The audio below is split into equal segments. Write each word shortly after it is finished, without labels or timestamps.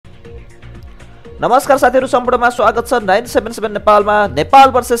नमस्कार साथीहरु, सम्पूर्णमा स्वागत छ 977 नेपालमा। Nepal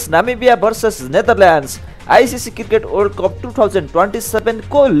versus Namibia versus Netherlands ICC cricket world cup 2027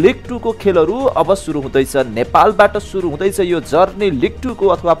 को लिग 2 को खेलहरू अब सुरु हुँदैछ। नेपालबाट सुरु हुँदैछ यो जर्नी लिग 2 को,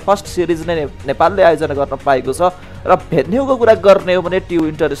 अथवा फर्स्ट सिरिज नै नेपालले आयोजना गर्न पाएको छ। र भेन्यूको कुरा गर्ने हो भने ट्यु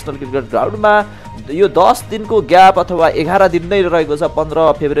इन्टरनेसनल क्रिकेट ग्राउन्डमा यो 10 दिनको ग्याप अथवा 11 दिन नै रहेको छ।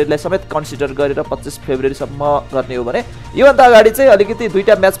 15 फेब्रुअरीलाई समेत कन्सिडर गरेर 25 फेब्रुअरीसम्म गर्ने हो भने योभन्दा अगाडि चाहिँ अलिकति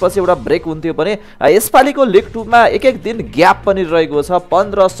दुईटा म्याच पछि एउटा ब्रेक हुन्थ्यो भने यसपालिको लिग 2 मा एक दिन ग्याप पनि रहेको छ।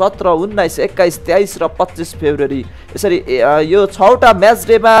 15, 17, 19, 21, 23 र 25 फेब्रुअरी यसरी यो 6 वटा म्याच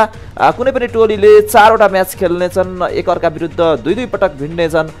डेमा कुनै पनि टोलीले 4 वटा म्याच खेल्नेछन्। एकअर्का विरुद्ध दुई पटक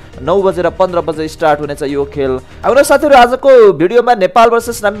भिड्नेछन्। 9 बजेर 15 बजे स्टार्ट हुनेछ यो खेल। हाम्रो साथीहरु, आजको भिडियोमा Nepal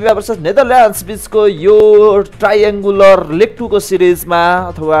versus Namibia versus Netherlands बीचको यो ट्रायंगुलर लिग 2 को सिरिजमा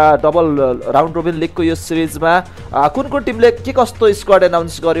अथवा डबल राउन्ड रोबिन लिगको यो सिरिजमा कुन टिमले के कस्तो स्क्वाड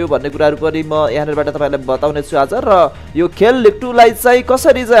एनाउन्स गर्यो भन्ने कुराहरु पनि म यहाँबाट तपाईलाई बताउने छु आज। र यो खेल लिग 2 लाई चाहिँ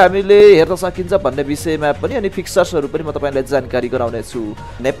कसरी चाहिँ हामीले हेर्न सकिन्छ भन्ने विषयमा पनि अनि फिक्सर्सहरु पनि म तपाईलाई जानकारी गराउने छु।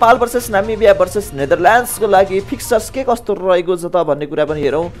 Nepal versus Namibia versus Netherlands को लागि फिक्सर्स के कस्तो रहेको छ त भन्ने कुरा पनि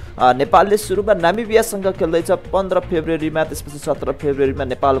हेरौं। नेपालले सुरुमा नामिबियासँग खेल्दैछ 15 फेब्रुअरीमा, त्यसपछि 17 फेब्रुअरीमा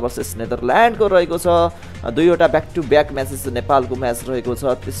नेपाल वर्सेस नेदरल्यान्डको रहेको छ। दुईवटा ब्याक टु ब्याक म्याचेस नेपालको म्याच रहेको छ।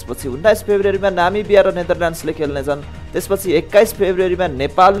 त्यसपछि 19 फेब्रुअरीमा नामिबिया र नेदरल्यान्ड्सले खेल्नेछन्। त्यसपछि 21 फेब्रुअरीमा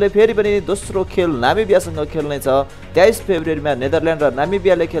नेपालले फेरि पनि दोस्रो खेल नामिबियासँग खेल्नेछ। 23 फेब्रुअरीमा नेदरल्यान्ड र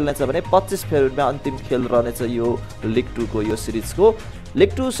नामिबियाले खेल्नेछ भने 25 फेब्रुअरीमा अन्तिम खेल रहनेछ यो लिग 2 को यो सिरिजको।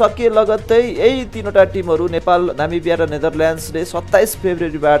 लिग 2 सकिए लगत्तै यही तीनवटा टिमहरू नेपाल, नामिबिया र नेदरल्यान्ड्सले 27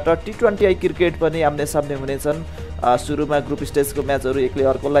 फेब्रुअरीबाट T20I क्रिकेट पनि आम्ने सामने हुनेछन्। सुरुमा ग्रुप स्टेजको म्याचहरू एकले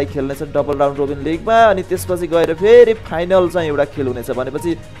अर्कोलाई खेल्नेछन् डबल राउन्ड रोबिन लिगमा, अनि त्यसपछि गएर फेरि फाइनल चाहिँ एउटा खेल हुनेछ।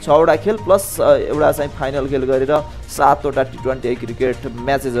 भनेपछि 6 वटा खेल प्लस एउटा चाहिँ फाइनल खेल गरेर 7 वटा T20I क्रिकेट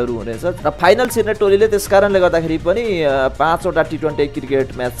म्याचेसहरू हुनेछ। र फाइनल छिर्ने टोलीले त्यसकारणले गर्दाखेरि पनि 5 वटा T20I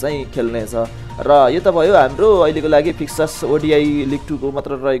क्रिकेट म्याच चाहिँ खेल्नेछ। र यो त भयो हाम्रो अहिलेको लागि फिक्सर्स ODI लिग 2 को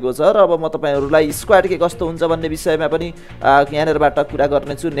मात्र रहेको छ। र अब म तपाईहरुलाई स्क्वाड के कस्तो हुन्छ भन्ने विषयमा पनि यहाँनेरबाट कुरा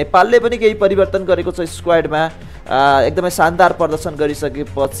गर्नेछु। नेपालले पनि केही परिवर्तन गरेको छ स्क्वाडमा। एकदमै शानदार प्रदर्शन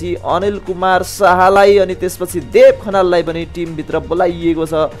गरिसकेपछि अनिल कुमार शाहलाई अनि त्यसपछि देव खनाललाई पनि टिमभित्र बोलाइएको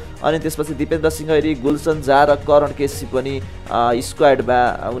छ। अनि त्यसपछि दिपेन्द्र सिंह ऐरी, गुलसन झा र करण केसी पनि स्क्वाडमा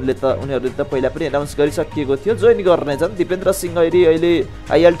उनीहरूले त पहिला पनि एनाउन्स गरिसकिएको थियो जोइन गर्नेछन्। दिपेन्द्र सिंह ऐरी अहिले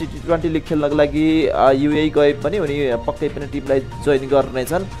ILT T20 लिग खेल्नको लागि UAE गए पनि उनी पक्कै पनि टिमलाई जोइन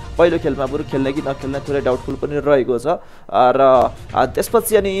गर्नेछन्। पहिलो खेलमा बरु खेल्ने कि नखेल्ने थोरै डाउटफुल पनि रहेको छ। र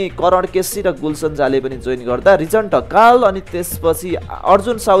त्यसपछि अनि करण केसी र गुलसन झाले पनि जोइन गर्दा रिजन ढकाल अनि त्यसपछि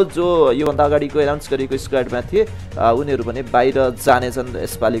अर्जुन साउथ जो योभन्दा अगाडिको एनाउन्स गरेको स्क्वाडमा थिए उनीहरू पनि बाहिर जानेछन्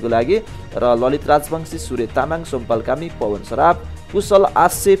यसपालिको लागि। र ललित राजवंशी, सूर्य तामाङ, सोमपाल कामी, पवन सराफ, कुशल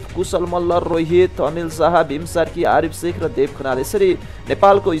आसिफ, कुशल मल्ल, रोहित, अनिल शाह, भीम सार्की, आरिफ शेख र देव खनाल, यसरी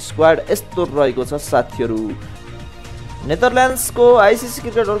नेपालको स्क्वाड यस्तो रहेको छ साथीहरू। नेदरल्यान्ड्सको ICC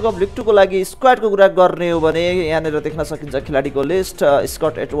cricket world cup league 2 को लागि स्क्वाडको कुरा गर्ने हो भने यहाँनिर देख्न सकिन्छ खेलाडीको लिस्ट।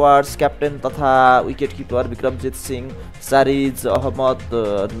 स्कट एडवर्ड्स क्याप्टेन तथा wicket keeper, Vikramjit Singh, सारिज Ahmad,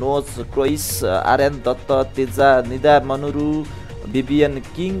 knows क्रोइस, Aryan Dutt, Teja निदा मनुरू, विभियन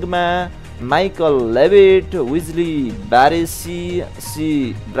किङमा, माइकल लेभिट, विजली ब्यारेसी, सी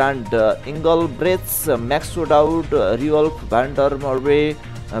ब्रान्ड इङ्गलब्रेट्स, म्याक्सो डाउड, रियोल्फ भान्डर मर्वे,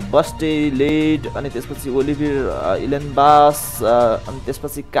 बस्टे लेड, अनि त्यसपछि ओलिभियर इलेनबास, अनि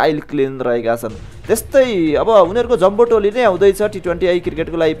त्यसपछि काइल क्लिन रहेका छन्। त्यस्तै अब उनीहरूको जम्बो टोली नै आउँदैछ T20I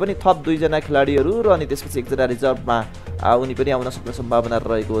क्रिकेटको लागि पनि थप 2 जना खेलाडीहरू र अनि त्यसपछि एकजना रिजर्भमा उनी पनि आउन सक्ने सम्भावना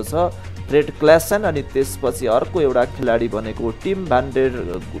रहेको छ। फ्रेड क्लासन अनि त्यसपछि अर्को एउटा खेलाडी भनेको टिम भान्डेर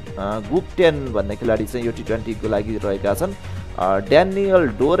गुप्टेन भन्ने खेलाडी चाहिँ यो T20 को लागि रहेका छन्। ड्यानियल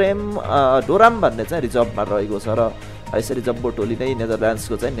डोराम भन्ने चाहिँ रिजर्भमा रहेको छ। र यसरी जम्बो टोली नै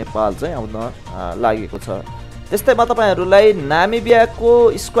नेदरल्यान्ड्सको चाहिँ नेपाल चाहिँ आउन लागेको छ। त्यस्तै म तपाईहरुलाई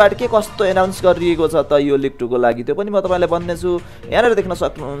नामिबियाको स्क्वाड के कस्तो एनाउन्स गरिएको छ त यो लिग 2 को लागि त्यो पनि म तपाईलाई भन्ने छु। यहाँनिर देख्न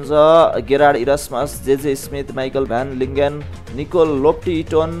सक्नुहुन्छ Gerard Erasmus, JJ Smith, Michael van लिङ्गेन, Nicol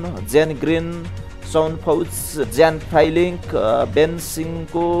लोप्टी-इटोन, जेन ग्रिन, सौन फौज, ज्यान फ्राइलिङ्क, बेन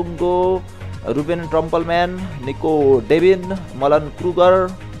सिङकोङ्गो, रुबेन ट्रम्पलम्यान, निको Devin, Malan Kruger,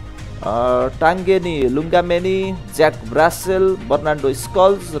 टाङ्गेनी लुङ्गामेनी, jack ब्रासेल, बर्नान्डो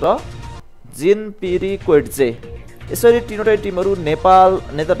sculls र जिन पिरी कोइट्जे, यसरी तीनवटै टिमहरू नेपाल,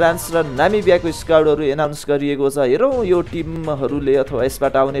 नेदरल्यान्ड्स र नामिबियाको स्क्वाडहरू एनाउन्स गरिएको छ। हेरौँ यो टिमहरूले अथवा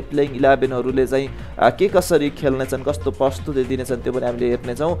यसबाट आउने प्लेइङ 11हरूले चाहिँ के कसरी खेल्नेछन्, कस्तो प्रस्तुति दिनेछन् त्यो पनि हामीले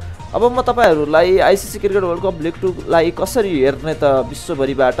हेर्नेछौँ। अब म तपाईँहरूलाई ICC cricket world cup league 2 लाई कसरी हेर्ने त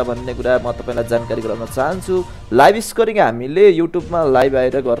विश्वभरिबाट भन्ने कुरा म तपाईँलाई जानकारी गराउन चाहन्छु। लाइभ स्कोरिङ हामीले युट्युबमा लाइभ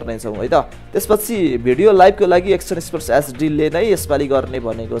आएर गर्नेछौँ है त। त्यसपछि भिडियो लाइभको लागि एक्सन स्पोर्ट्स एचडीले नै यसपालि गर्ने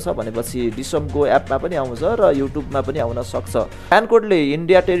भनेको छ, भनेपछि डिसमको एपमा पनि आउँछ र युट्युबमा पनि आउन सक्छ। फ्यान कोडले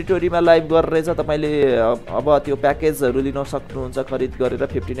इन्डिया टेरिटोरीमा लाइभ गरेछ, तपाईँले अब त्यो प्याकेजहरू लिन सक्नुहुन्छ खरिद गरेर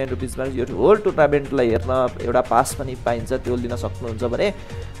 59 रुपिसमा यो होल टुर्नामेन्टलाई हेर्न एउटा पास पनि पाइन्छ, त्यो लिन सक्नुहुन्छ भने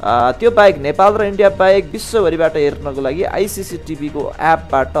त्यो बाहेक नेपाल र इन्डिया बाहेक विश्वभरिबाट हेर्नको लागि आइसिसी टिभीको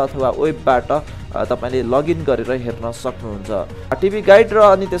एपबाट अथवा वेबबाट तपाईँले लगइन गरेर हेर्न सक्नुहुन्छ। टिभी गाइड र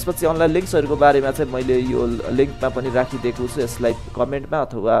अनि त्यसपछि अनलाइन लिङ्क्सहरूको बारेमा चाहिँ मैले यो लिङ्कमा पनि राखिदिएको छु, यसलाई कमेन्टमा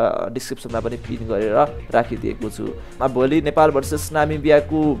अथवा डिस्क्रिप्सनमा पनि पिन गरेर राखिदिएको छु। भोलि नेपाल भर्सेस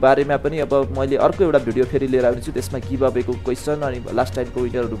नामिबियाको बारेमा पनि अब मैले अर्को एउटा भिडियो फेरि लिएर आउनेछु, त्यसमा गिभअवेको क्वेसन अनि लास्ट टाइमको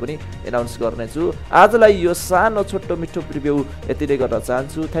विनरहरू पनि एनाउन्स गर्नेछु। आजलाई यो सानो छोटो मिठो प्रिभ्यू यति नै गर्न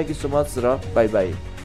चाहन्छु। थ्याङ्क यू सो मच र बाई बाई।